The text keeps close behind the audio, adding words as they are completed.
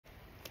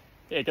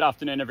Yeah, good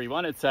afternoon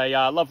everyone. It's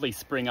a lovely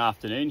spring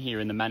afternoon here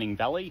in the Manning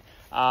Valley.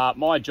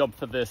 My job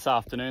for this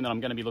afternoon that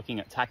I'm going to be looking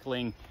at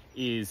tackling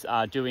is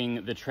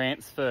doing the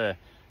transfer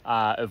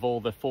of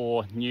all the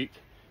 4 nuke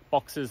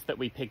boxes that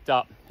we picked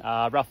up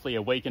roughly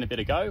a week and a bit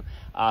ago.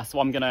 So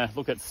I'm going to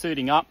look at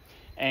suiting up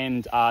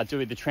and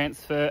do the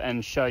transfer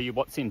and show you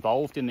what's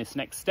involved in this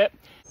next step.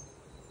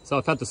 So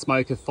I've had the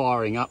smoker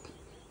firing up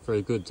for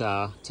a good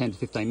 10 to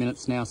 15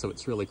 minutes now, so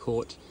it's really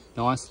caught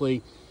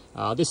nicely.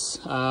 This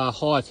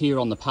hive here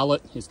on the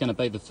pallet is going to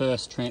be the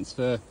first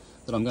transfer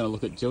that I'm going to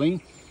look at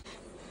doing.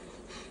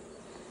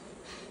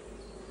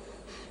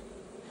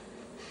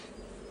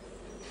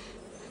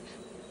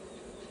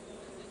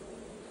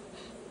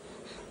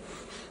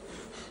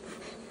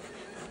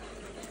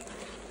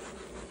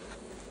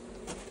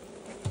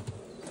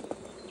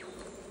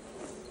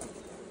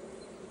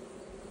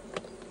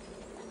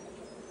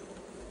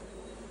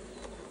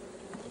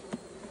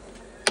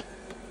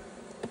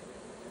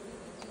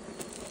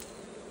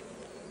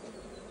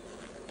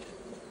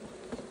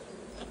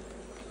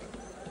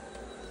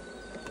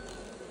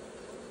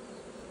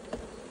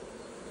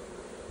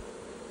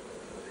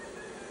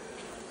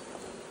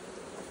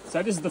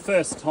 So this is the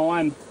first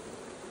time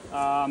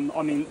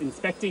I'm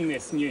inspecting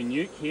this new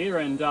nuke here,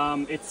 and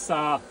it's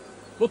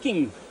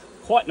looking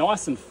quite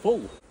nice and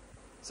full.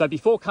 So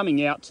before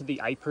coming out to the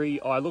apiary,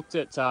 I looked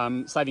at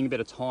saving a bit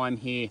of time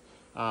here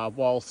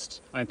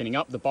whilst opening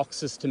up the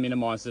boxes to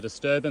minimise the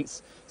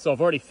disturbance. So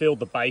I've already filled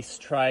the base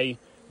tray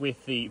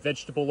with the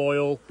vegetable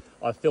oil.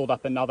 I've filled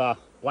up another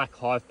black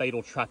hive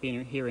beetle trap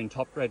in here in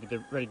top ready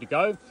to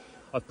go.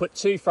 I've put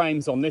 2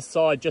 frames on this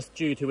side just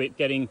due to it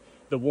getting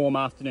the warm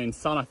afternoon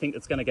sun. I think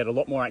it's going to get a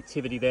lot more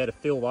activity there to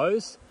fill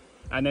those.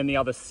 And then the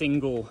other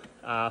single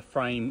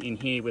frame in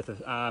here with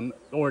a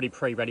already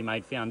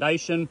pre-ready-made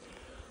foundation.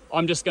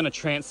 I'm just going to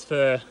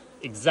transfer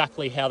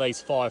exactly how these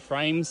 5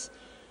 frames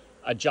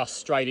adjust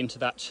straight into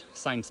that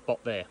same spot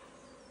there.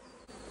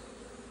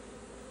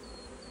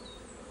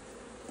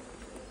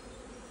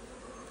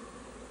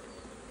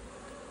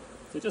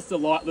 So just a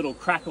light little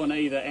crack on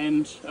either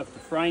end of the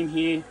frame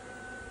here.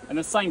 And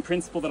the same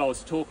principle that I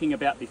was talking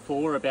about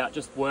before, about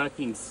just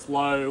working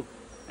slow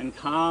and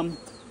calm.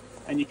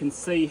 And you can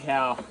see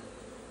how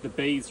the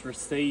bees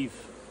receive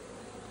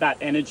that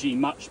energy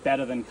much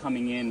better than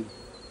coming in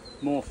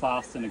more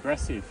fast and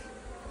aggressive.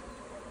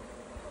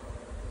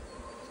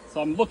 So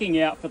I'm looking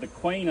out for the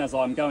queen as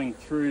I'm going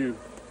through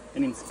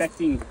and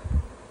inspecting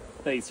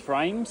these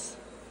frames.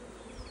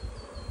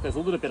 There's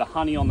a little bit of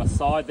honey on the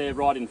side there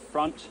right in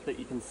front that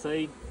you can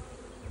see.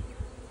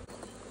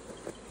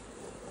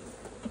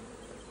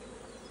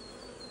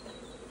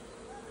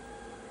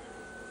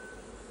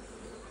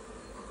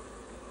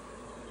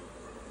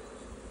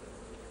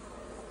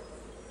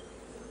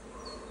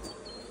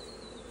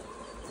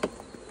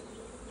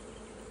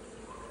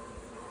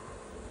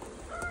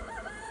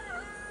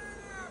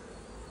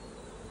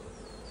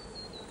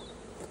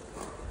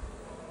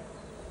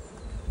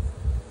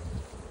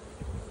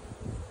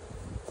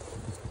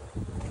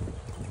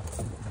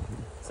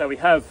 So we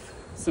have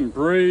some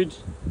brood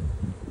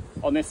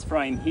on this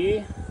frame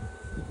here,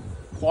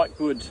 quite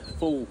good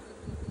full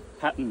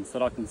patterns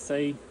that I can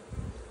see.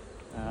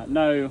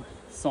 No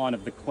sign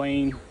of the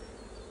queen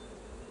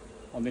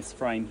on this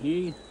frame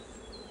here.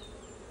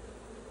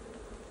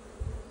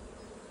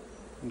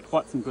 And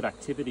quite some good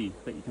activity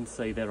that you can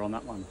see there on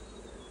that one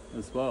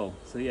as well.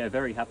 So yeah,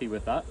 very happy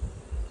with that.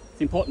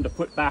 It's important to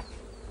put back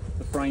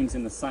the frames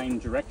in the same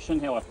direction,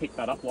 how I picked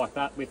that up like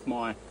that with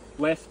my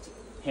left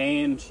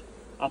hand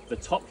up the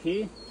top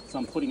here, so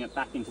I'm putting it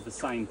back into the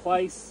same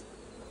place.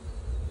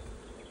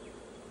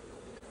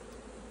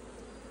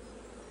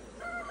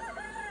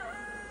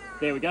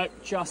 There we go,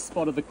 just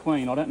spotted the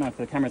queen. I don't know if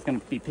the camera's going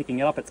to be picking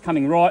it up. It's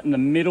coming right in the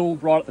middle,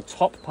 right at the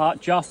top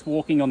part, just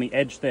walking on the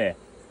edge there.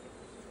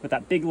 With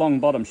that big long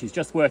bottom, she's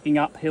just working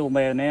uphill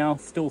there now,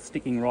 still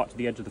sticking right to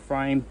the edge of the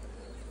frame.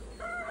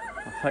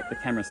 I hope the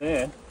camera's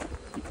there.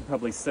 You can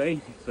probably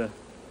see if the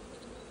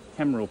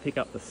camera will pick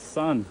up the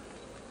sun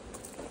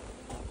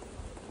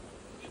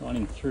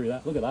shining through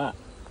that. Look at that.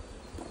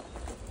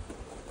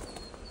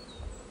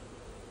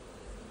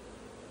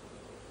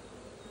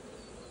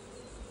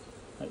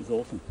 That is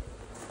awesome.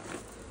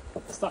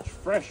 Such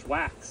fresh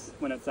wax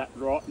when it's that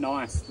right,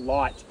 nice,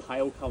 light,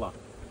 pale colour.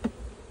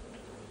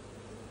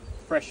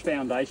 Fresh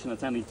foundation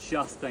that's only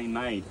just been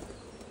made.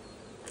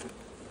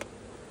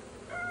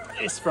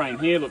 This frame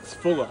here looks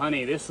full of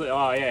honey. This,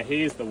 oh yeah,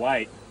 here's the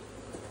weight.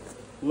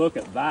 Look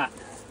at that.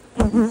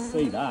 You can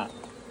see that.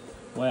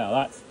 Wow,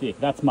 that's thick.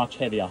 That's much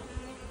heavier.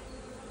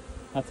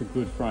 That's a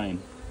good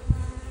frame.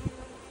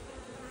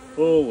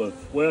 Full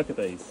of worker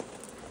bees.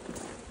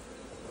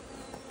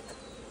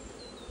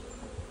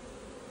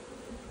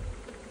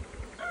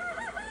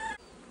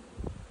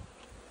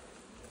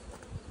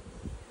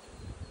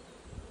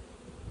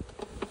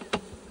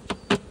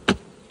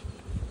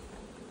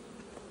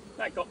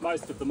 That got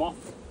most of them off.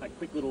 That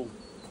quick little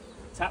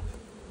tap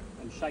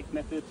and shake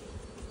method.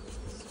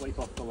 Sweep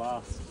off the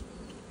last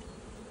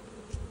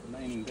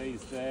remaining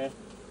bees there.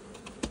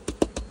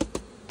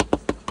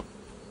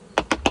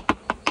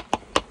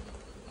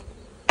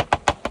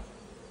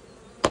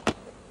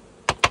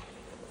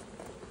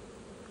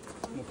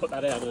 put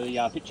that out of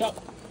the picture.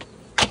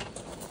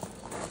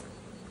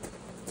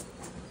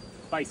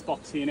 Base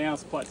box here now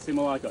is quite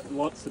similar. I've got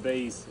lots of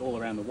bees all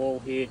around the wall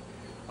here.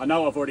 I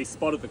know I've already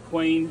spotted the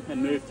queen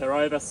and moved her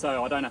over,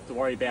 so I don't have to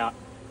worry about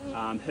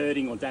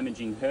hurting or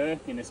damaging her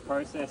in this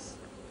process.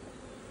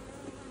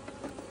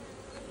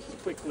 Just a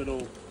quick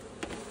little...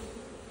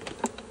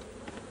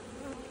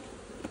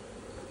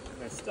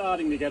 They're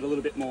starting to get a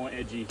little bit more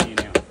edgy here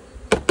now.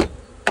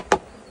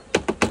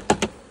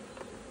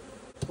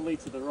 Pulley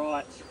to the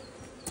right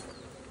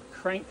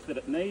crank that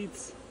it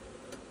needs.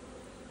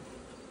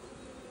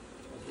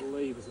 I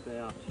believe is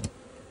about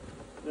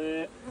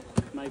there,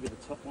 maybe the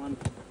top one.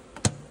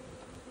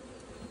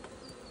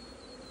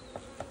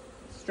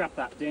 Strap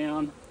that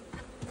down.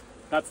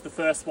 That's the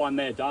first one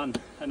there done.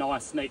 A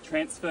nice neat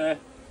transfer.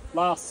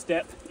 Last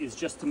step is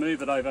just to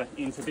move it over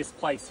into this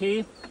place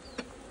here.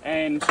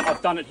 And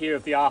I've done it here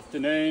of the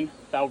afternoon.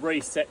 They'll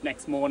reset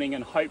next morning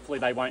and hopefully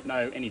they won't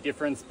know any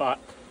difference, but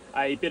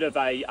a bit of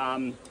a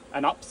an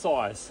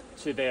upsize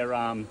to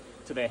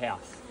their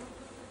house.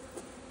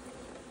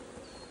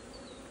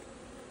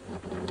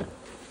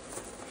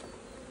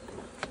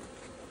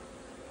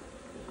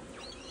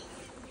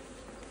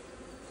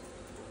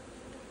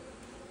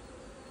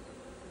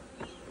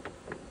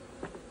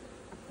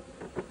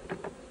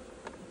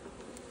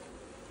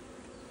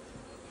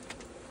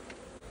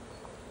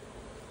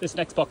 This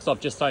next box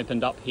I've just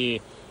opened up here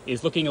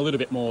is looking a little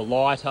bit more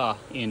lighter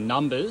in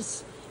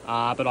numbers,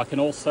 but I can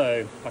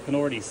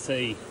already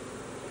see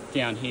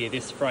down here,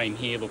 this frame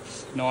here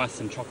looks nice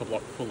and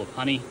chock-a-block full of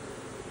honey,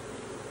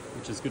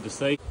 which is good to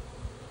see.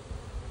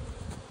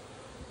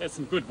 There's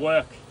some good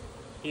work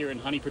here in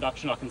honey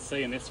production I can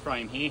see in this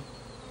frame here.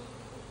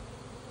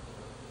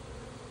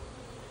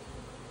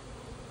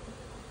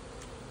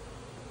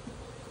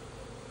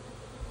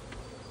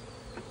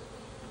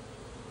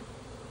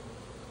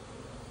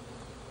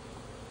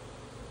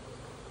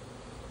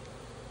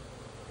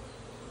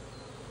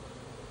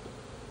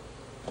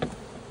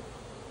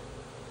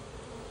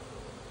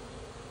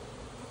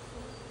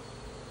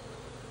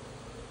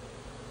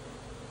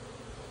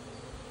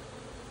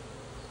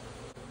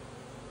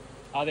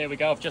 Oh, there we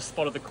go, I've just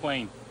spotted the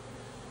queen.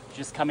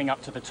 Just coming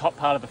up to the top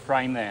part of the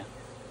frame there.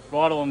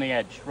 Right along the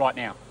edge, right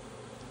now.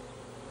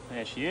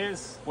 There she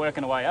is,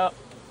 working her way up.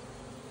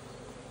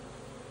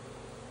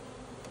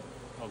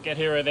 I'll get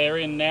her there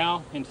in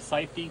now, into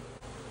safety.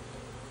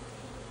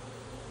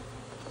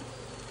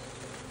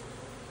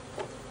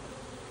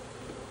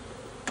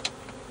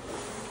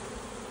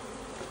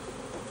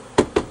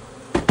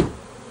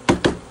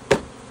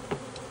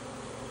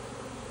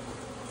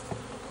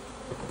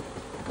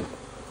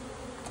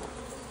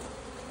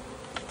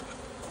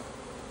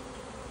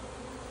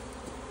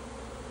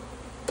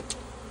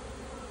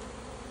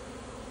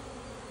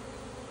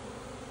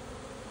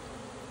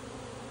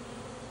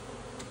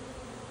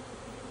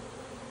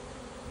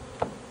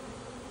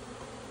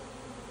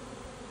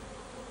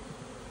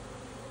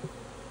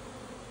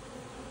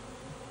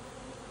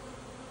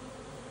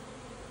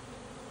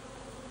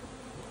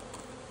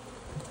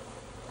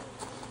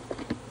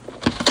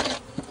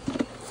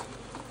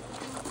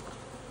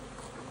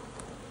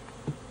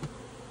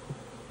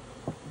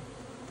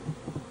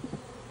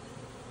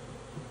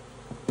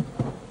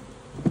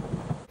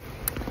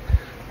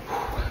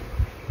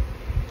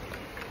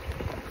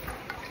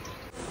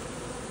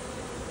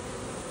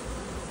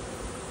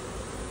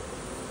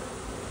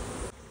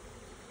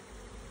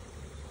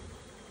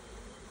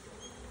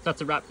 That's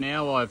a wrap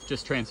now. I've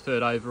just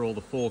transferred over all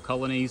the 4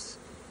 colonies.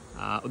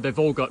 They've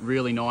all got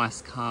really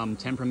nice calm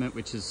temperament,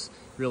 which is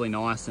really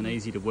nice and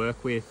easy to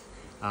work with.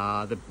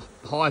 The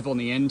hive on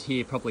the end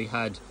here probably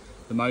had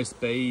the most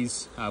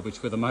bees,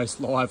 which were the most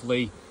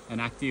lively and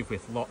active,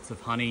 with lots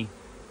of honey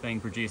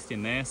being produced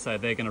in there, so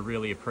they're going to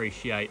really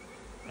appreciate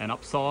an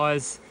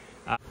upsize.